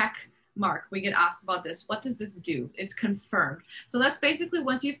little check mark, we get asked about this. What does this do? It's confirmed. So that's basically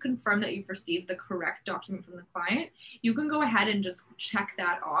once you've confirmed that you've received the correct document from the client, you can go ahead and just check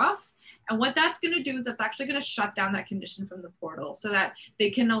that off. And what that's going to do is that's actually going to shut down that condition from the portal so that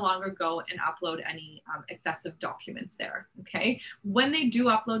they can no longer go and upload any excessive documents there. Okay. When they do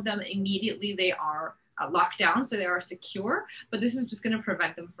upload them immediately, they are locked down, so they are secure, but this is just going to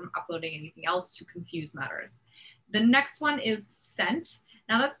prevent them from uploading anything else to confuse matters. The next one is sent.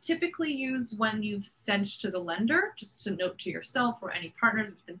 Now that's typically used when you've sent to the lender, just to note to yourself or any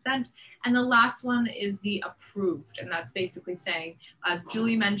partners it's been sent. And the last one is the approved. And that's basically saying, as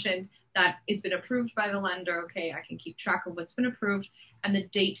Julie mentioned, that it's been approved by the lender. Okay, I can keep track of what's been approved, and the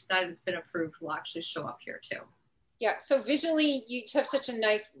date that it's been approved will actually show up here too. Yeah, so visually you have such a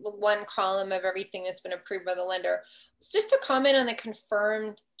nice one column of everything that's been approved by the lender. Just to comment on the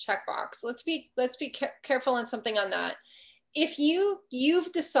confirmed checkbox, let's be careful on something on that. If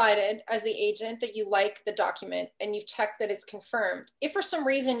you've decided as the agent that you like the document and you've checked that it's confirmed, if for some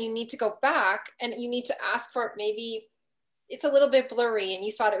reason you need to go back and you need to ask for it, maybe it's a little bit blurry and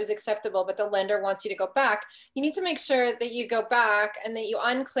you thought it was acceptable, but the lender wants you to go back, you need to make sure that you go back and that you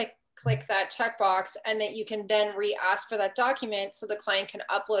click that checkbox and that you can then re-ask for that document so the client can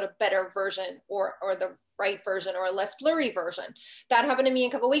upload a better version or the right version or a less blurry version. That happened to me a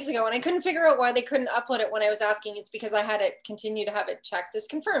couple of weeks ago and I couldn't figure out why they couldn't upload it when I was asking. It's because I had to continue to have it checked as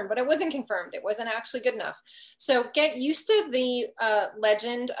confirmed, but it wasn't confirmed. It wasn't actually good enough. So get used to the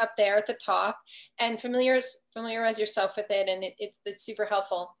legend up there at the top and familiarize yourself with it, and it's super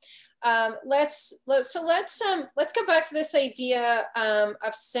helpful. Let's go back to this idea of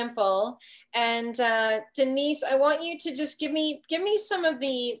simple. And Denise, I want you to just give me some of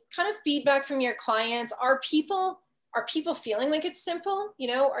the kind of feedback from your clients. Are people feeling like it's simple? You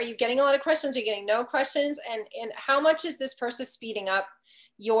know, are you getting a lot of questions? Are you getting no questions? And how much is this process speeding up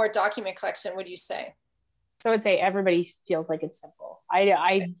your document collection, would you say? So I'd say everybody feels like it's simple.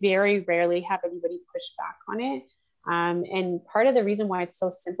 I very rarely have anybody push back on it. And part of the reason why it's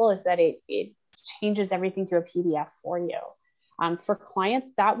so simple is that it changes everything to a PDF for you. For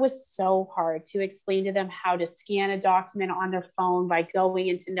clients, that was so hard to explain to them how to scan a document on their phone by going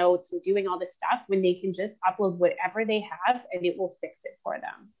into notes and doing all this stuff when they can just upload whatever they have and it will fix it for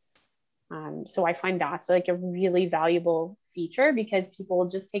them. So I find that's like a really valuable feature because people will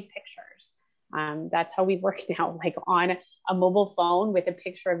just take pictures. That's how we work now, like on a mobile phone with a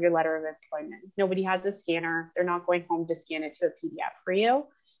picture of your letter of employment. Nobody has a scanner. They're not going home to scan it to a PDF for you.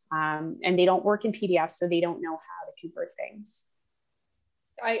 And they don't work in PDF, so they don't know how to convert things.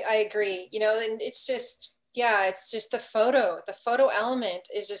 I agree, you know, and it's just the photo element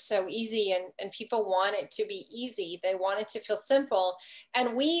is just so easy, and people want it to be easy. They want it to feel simple.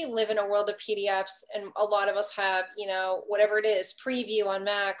 And we live in a world of PDFs, and a lot of us have, you know, whatever it is, Preview on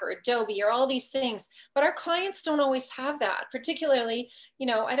Mac or Adobe or all these things, but our clients don't always have that. Particularly, you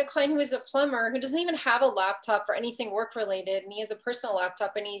know, I had a client who is a plumber who doesn't even have a laptop for anything work related, and he has a personal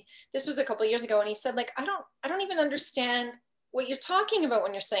laptop, and this was a couple of years ago, and he said, like, I don't even understand what you're talking about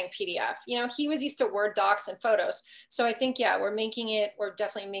when you're saying PDF. You know, he was used to Word docs and photos. So I think, yeah, we're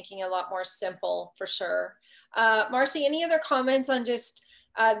definitely making it a lot more simple for sure. Marcy, any other comments on just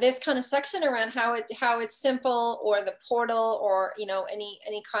this kind of section around how it's simple, or the portal, or, you know,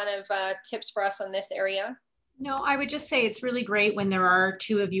 any kind of tips for us on this area? No, I would just say it's really great when there are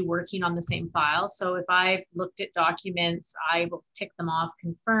two of you working on the same file. So if I've looked at documents, I will tick them off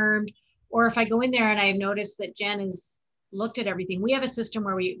confirmed. Or if I go in there and I've noticed that Jen has looked at everything, we have a system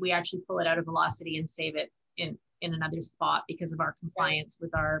where we actually pull it out of Velocity and save it in another spot because of our compliance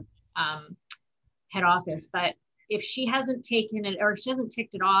with our head office. But if she hasn't taken it, or if she hasn't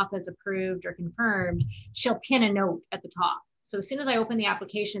ticked it off as approved or confirmed, she'll pin a note at the top. So as soon as I open the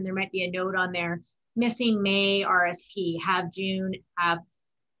application, there might be a note on there, missing May RSP, have June, have,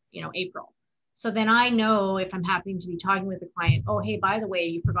 you know, April. So then I know if I'm happening to be talking with the client, oh, hey, by the way,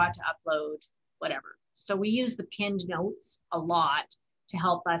 you forgot to upload whatever. So we use the pinned notes a lot to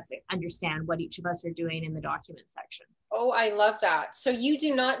help us understand what each of us are doing in the document section. Oh, I love that. So you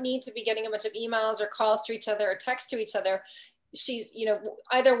do not need to be getting a bunch of emails or calls to each other or text to each other. She's, you know,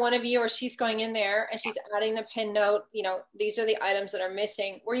 either one of you or she's going in there and she's adding the pin note, you know, these are the items that are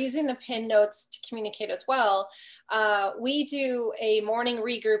missing. We're using the pin notes to communicate as well. We do a morning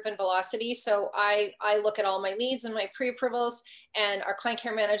regroup in Velocity. So I look at all my leads and my pre-approvals, and our client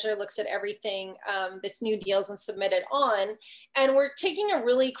care manager looks at everything that's new deals and submitted on. And we're taking a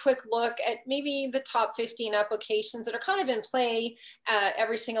really quick look at maybe the top 15 applications that are kind of in play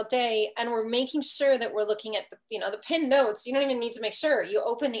every single day. And we're making sure that we're looking at the pinned notes. You don't even need to make sure. You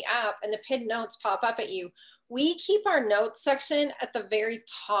open the app and the pinned notes pop up at you. We keep our notes section at the very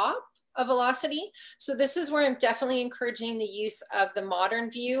top of Velocity. So this is where I'm definitely encouraging the use of the modern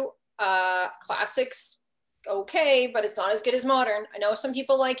view. Classics, okay, but it's not as good as modern. I know some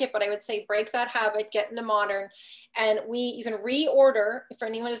people like it, but I would say break that habit, get into modern. And you can reorder, if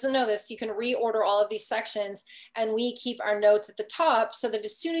anyone doesn't know this, you can reorder all of these sections, and we keep our notes at the top so that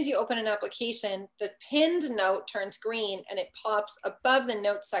as soon as you open an application, the pinned note turns green and it pops above the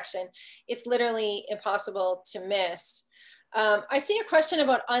notes section. It's literally impossible to miss. I see a question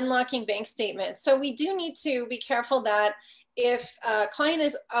about unlocking bank statements. So we do need to be careful that if a client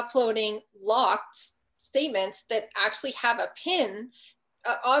is uploading locked statements that actually have a PIN,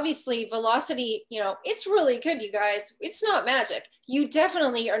 obviously Velocity, it's really good, you guys. It's not magic. You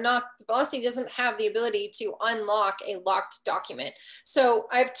definitely are not, Velocity doesn't have the ability to unlock a locked document. So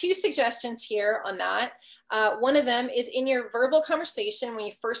I have two suggestions here on that. One of them is in your verbal conversation, when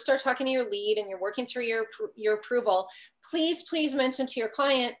you first start talking to your lead and you're working through your approval, please mention to your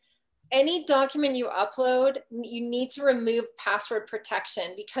client, any document you upload, you need to remove password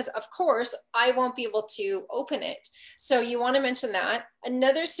protection, because of course I won't be able to open it. So you want to mention that.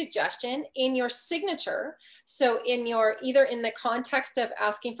 Another suggestion, in your signature, so either in the context of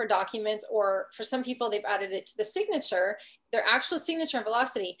asking for documents, or for some people they've added it to the signature, their actual signature in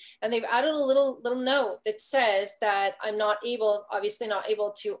Velocity, and they've added a little note that says that I'm obviously not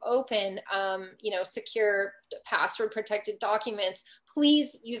able to open secure password protected documents.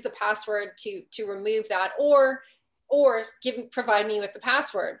 Please use the password to remove that, or provide me with the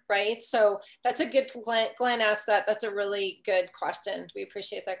password, right? So that's a good, Glenn asked that. That's a really good question. We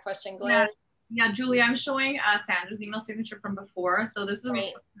appreciate that question, Glenn. Yeah, Julie, I'm showing Sandra's email signature from before. So this is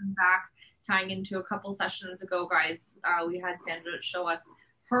right. Back, tying into a couple sessions ago, guys. We had Sandra show us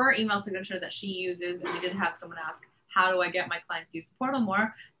her email signature that she uses, and we did have someone ask, how do I get my clients to use the portal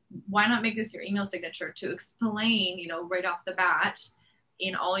more? Why not make this your email signature to explain, right off the bat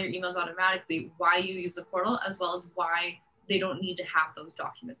in all your emails automatically why you use the portal, as well as why they don't need to have those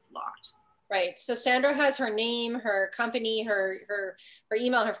documents locked. Right. So Sandra has her name, her company, her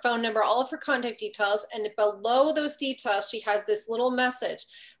email, her phone number, all of her contact details. And below those details, she has this little message.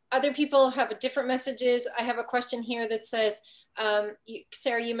 Other people have different messages. I have a question here that says,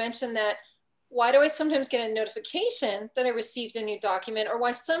 Sarah, you mentioned that, why do I sometimes get a notification that I received a new document, or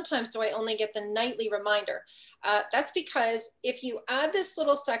why sometimes do I only get the nightly reminder? That's because if you add this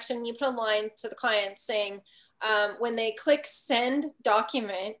little section, you put a line to the client saying, when they click send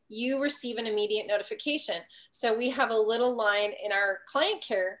document, you receive an immediate notification. So we have a little line in our client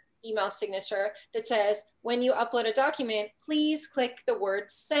care email signature that says, when you upload a document, please click the word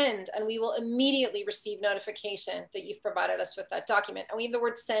send, and we will immediately receive notification that you've provided us with that document. And we have the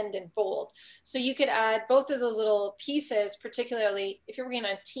word send in bold. So you could add both of those little pieces, particularly if you're working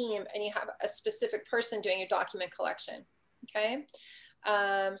on a team and you have a specific person doing your document collection. Okay.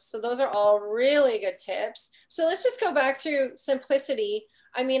 So those are all really good tips. So let's just go back through simplicity.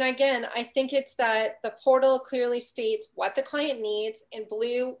 I mean, again, I think it's that the portal clearly states what the client needs, in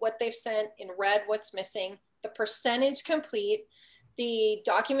blue, what they've sent, in red, what's missing, the percentage complete, the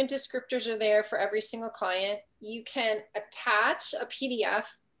document descriptors are there for every single client. You can attach a PDF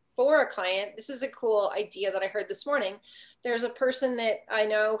for a client. This is a cool idea that I heard this morning. There's a person that I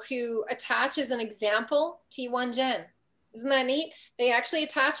know who attaches an example T1 Gen. Isn't that neat? They actually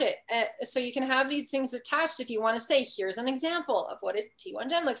attach it. So you can have these things attached if you want to say, here's an example of what a T1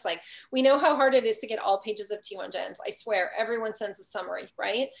 Gen looks like. We know how hard it is to get all pages of T1 Gens. I swear, everyone sends a summary,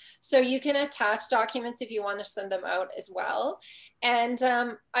 right? So you can attach documents if you want to send them out as well. And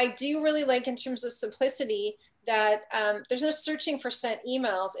I do really like, in terms of simplicity, that there's no searching for sent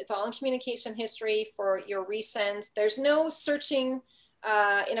emails. It's all in communication history for your resends. There's no searching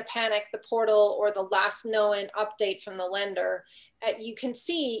in a panic, the portal or the last known update from the lender. You can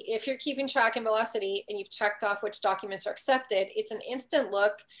see if you're keeping track in Velocity and you've checked off which documents are accepted, it's an instant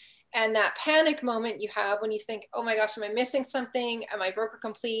look. And that panic moment you have when you think, oh my gosh, am I missing something? Am I broker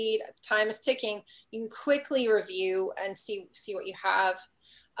complete? Time is ticking. You can quickly review and see what you have.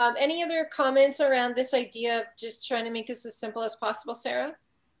 Any other comments around this idea of just trying to make this as simple as possible, Sarah?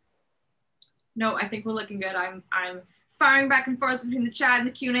 No, I think we're looking good. I'm firing back and forth between the chat and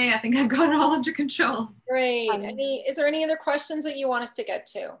the Q&A. I think I've got it all under control. Great. Is there any other questions that you want us to get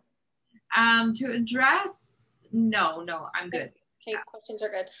to? To address No, I'm good. Okay, questions are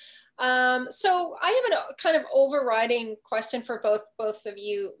good. So I have a kind of overriding question for both of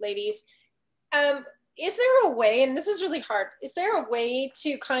you ladies. Is there a way, and this is really hard, is there a way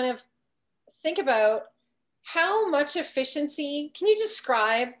to kind of think about how much efficiency, can you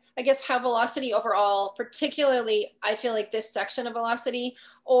describe, I guess, how velocity overall, particularly, I feel like this section of velocity,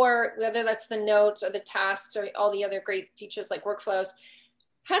 or whether that's the notes or the tasks or all the other great features like workflows,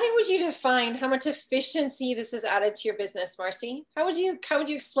 would you define how much efficiency this has added to your business, Marcy? How would you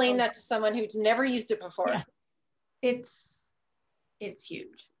explain that to someone who's never used it before? Yeah. It's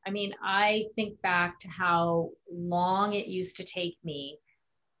huge. I mean, I think back to how long it used to take me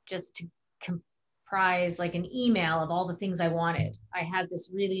just to comprise like an email of all the things I wanted. I had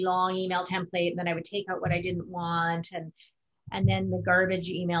this really long email template, and then I would take out what I didn't want, and then the garbage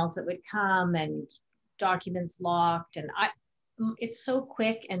emails that would come and documents locked. And it's so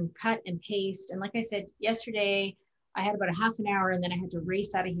quick and cut and paste. And like I said, yesterday I had about a half an hour, and then I had to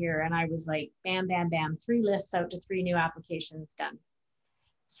race out of here. And I was like, bam, bam, bam, 3 lists out to 3 new applications done.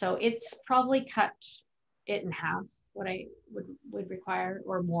 So it's probably cut it in half what I would require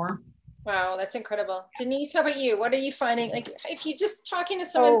or more. Wow, that's incredible. Denise, how about you? What are you finding? Like, if you just talking to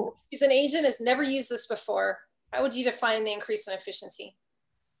someone who's an agent, has never used this before, how would you define the increase in efficiency?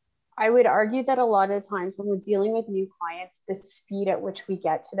 I would argue that a lot of times when we're dealing with new clients, the speed at which we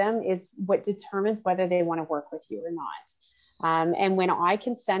get to them is what determines whether they want to work with you or not. And when I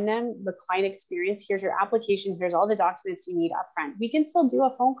can send them the client experience, here's your application, here's all the documents you need upfront. We can still do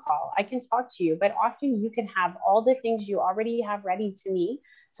a phone call. I can talk to you, but often you can have all the things you already have ready to me.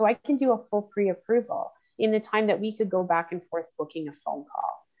 So I can do a full pre-approval in the time that we could go back and forth booking a phone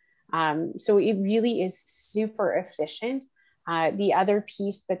call. So it really is super efficient. The other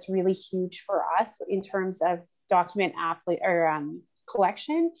piece that's really huge for us in terms of document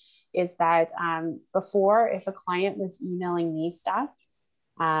collection is that before, if a client was emailing me stuff,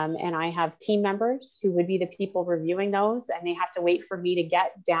 and I have team members who would be the people reviewing those, and they have to wait for me to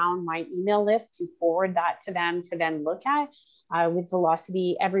get down my email list to forward that to them to then look at. With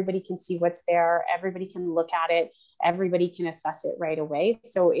Velocity, everybody can see what's there. Everybody can look at it. Everybody can assess it right away.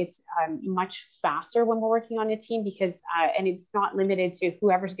 So it's much faster when we're working on a team because, and it's not limited to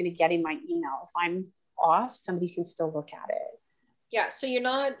whoever's going to get in my email. If I'm off, somebody can still look at it. Yeah. So you're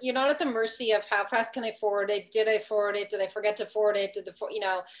not at the mercy of how fast can I forward it? Did I forward it? Did I forget to forward it? Did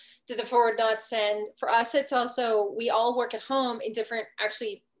the forward not send? For us, it's also, we all work at home in different,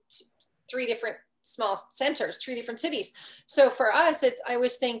 actually 3 different small centers, 3 different cities. So for us, I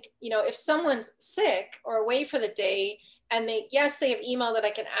always think, if someone's sick or away for the day and they have email that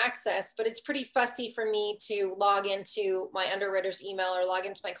I can access, but it's pretty fussy for me to log into my underwriter's email or log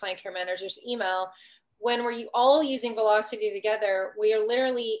into my client care manager's email. When we're all using Velocity together, we are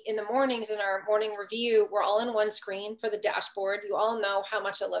literally in the mornings in our morning review, we're all in one screen for the dashboard. You all know how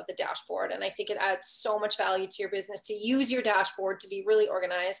much I love the dashboard. And I think it adds so much value to your business to use your dashboard to be really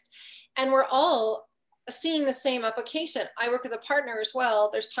organized. And we're all seeing the same application. I work with a partner as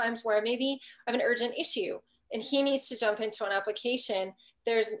well. There's times where maybe I have an urgent issue and he needs to jump into an application.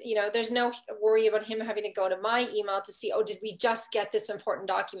 There's no worry about him having to go to my email to see, did we just get this important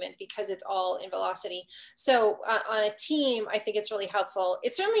document, because it's all in Velocity. So on a team, I think it's really helpful.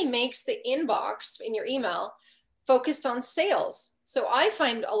 It certainly makes the inbox in your email focused on sales. So I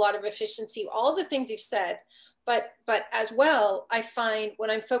find a lot of efficiency, all the things you've said, but as well, I find when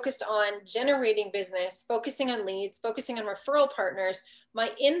I'm focused on generating business, focusing on leads, focusing on referral partners,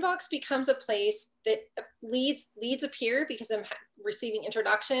 my inbox becomes a place that leads appear because I'm receiving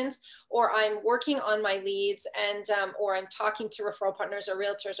introductions, or I'm working on my leads, and or I'm talking to referral partners or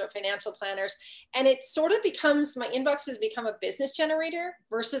realtors or financial planners. And it sort of becomes, my inbox has become a business generator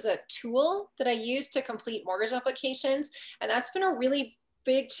versus a tool that I use to complete mortgage applications. And that's been a really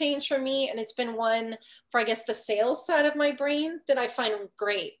big change for me. And it's been one for, I guess, the sales side of my brain that I find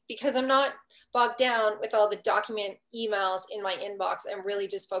great, because I'm not bogged down with all the document emails in my inbox. I'm really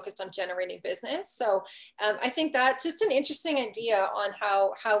just focused on generating business. So I think that's just an interesting idea on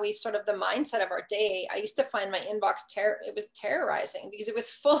how we sort of the mindset of our day. I used to find my inbox, it was terrorizing because it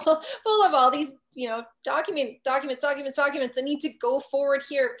was full of all these, documents that need to go forward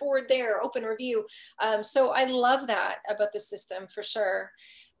here, forward there, open review. So I love that about the system for sure.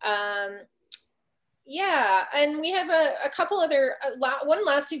 Yeah, and we have a couple other, one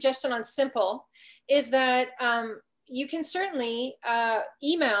last suggestion on Simple is that you can certainly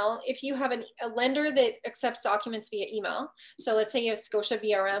email if you have a lender that accepts documents via email. So let's say you have Scotia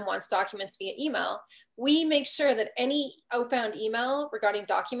BRM wants documents via email. we make sure that any outbound email regarding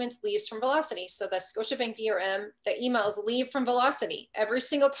documents leaves from Velocity. So the Scotiabank VRM, the emails leave from Velocity every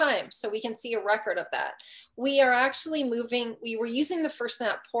single time. So we can see a record of that. We are actually moving, we were using the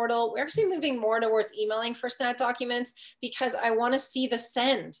FirstNet portal. We're actually moving more towards emailing FirstNet documents because I want to see the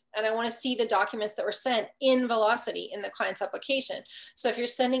send and I want to see the documents that were sent in Velocity in the client's application. So if you're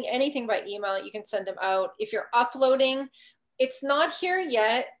sending anything by email, you can send them out. If you're uploading, it's not here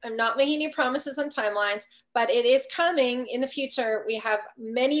yet. I'm not making any promises on timelines, but it is coming in the future. We have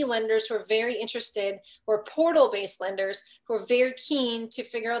many lenders who are very interested, who are portal-based lenders, who are very keen to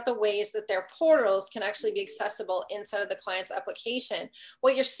figure out the ways that their portals can actually be accessible inside of the client's application.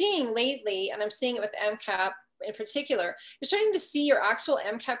 What you're seeing lately, and I'm seeing it with MCAP in particular, you're starting to see your actual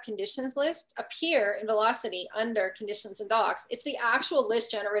MCAP conditions list appear in Velocity under conditions and docs. It's the actual list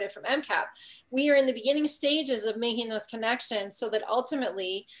generated from MCAP. We are in the beginning stages of making those connections so that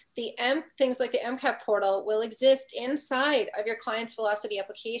ultimately things like the MCAP portal will exist inside of your client's Velocity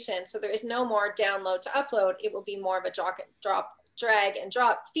application. So there is no more download to upload. It will be more of a drag and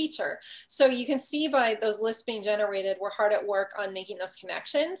drop feature. So you can see by those lists being generated, we're hard at work on making those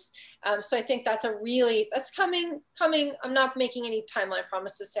connections. So I think that's coming. I'm not making any timeline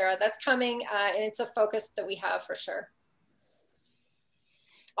promises, Sarah. That's coming, and it's a focus that we have for sure.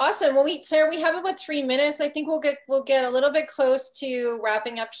 Awesome. Well, Sarah, we have about 3 minutes. I think we'll get a little bit close to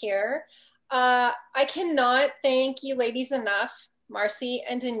wrapping up here. I cannot thank you ladies enough, Marcy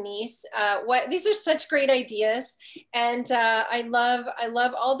and Denise. These are such great ideas, and I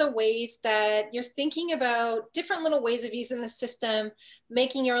love all the ways that you're thinking about different little ways of using the system,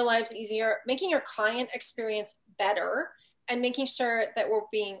 making your lives easier, making your client experience better, and making sure that we're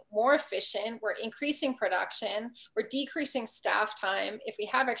being more efficient, we're increasing production, we're decreasing staff time. If we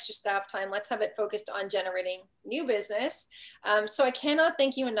have extra staff time, let's have it focused on generating new business. So I cannot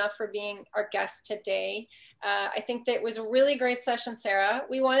thank you enough for being our guest today. I think that was a really great session, Sarah.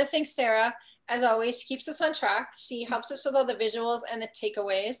 We want to thank Sarah. As always, she keeps us on track. She helps us with all the visuals and the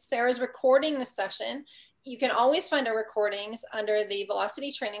takeaways. Sarah's recording the session. You can always find our recordings under the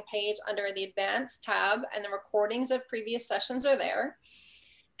Velocity training page under the Advanced tab, and the recordings of previous sessions are there.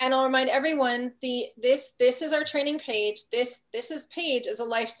 And I'll remind everyone, this is our training page. This page is a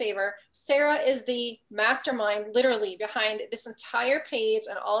lifesaver. Sarah is the mastermind literally behind this entire page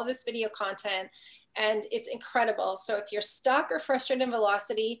and all of this video content. And it's incredible. So if you're stuck or frustrated in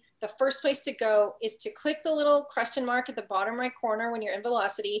Velocity, the first place to go is to click the little question mark at the bottom right corner when you're in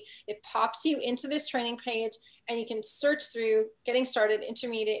Velocity. It pops you into this training page, and you can search through getting started,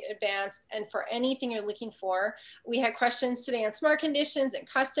 intermediate, advanced, and for anything you're looking for. We had questions today on smart conditions and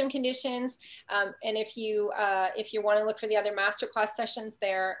custom conditions. And if you want to look for the other masterclass sessions,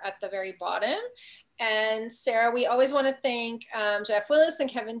 there at the very bottom. And Sarah, we always want to thank Jeff Willis and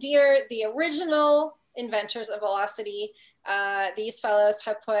Kevin Deere, the original inventors of Velocity. These fellows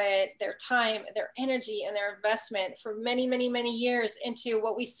have put their time, their energy, and their investment for many, many, many years into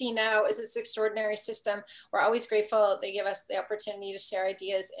what we see now as this extraordinary system. We're always grateful they give us the opportunity to share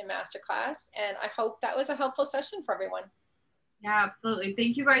ideas in Masterclass. And I hope that was a helpful session for everyone. Yeah, absolutely.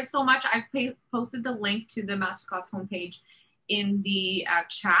 Thank you guys so much. I've posted the link to the Masterclass homepage in the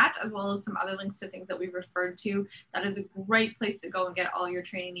chat, as well as some other links to things that we referred to. That is a great place to go and get all your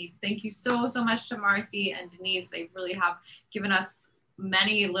training needs. Thank you so much to Marcy and Denise. They really have given us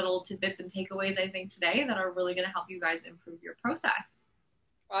many little tidbits and takeaways, I think, today that are really going to help you guys improve your process.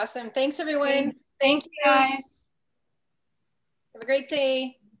 Awesome. Thanks, everyone. Thank you, guys. Have a great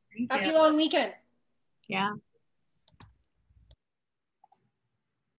day. Happy long weekend. Yeah.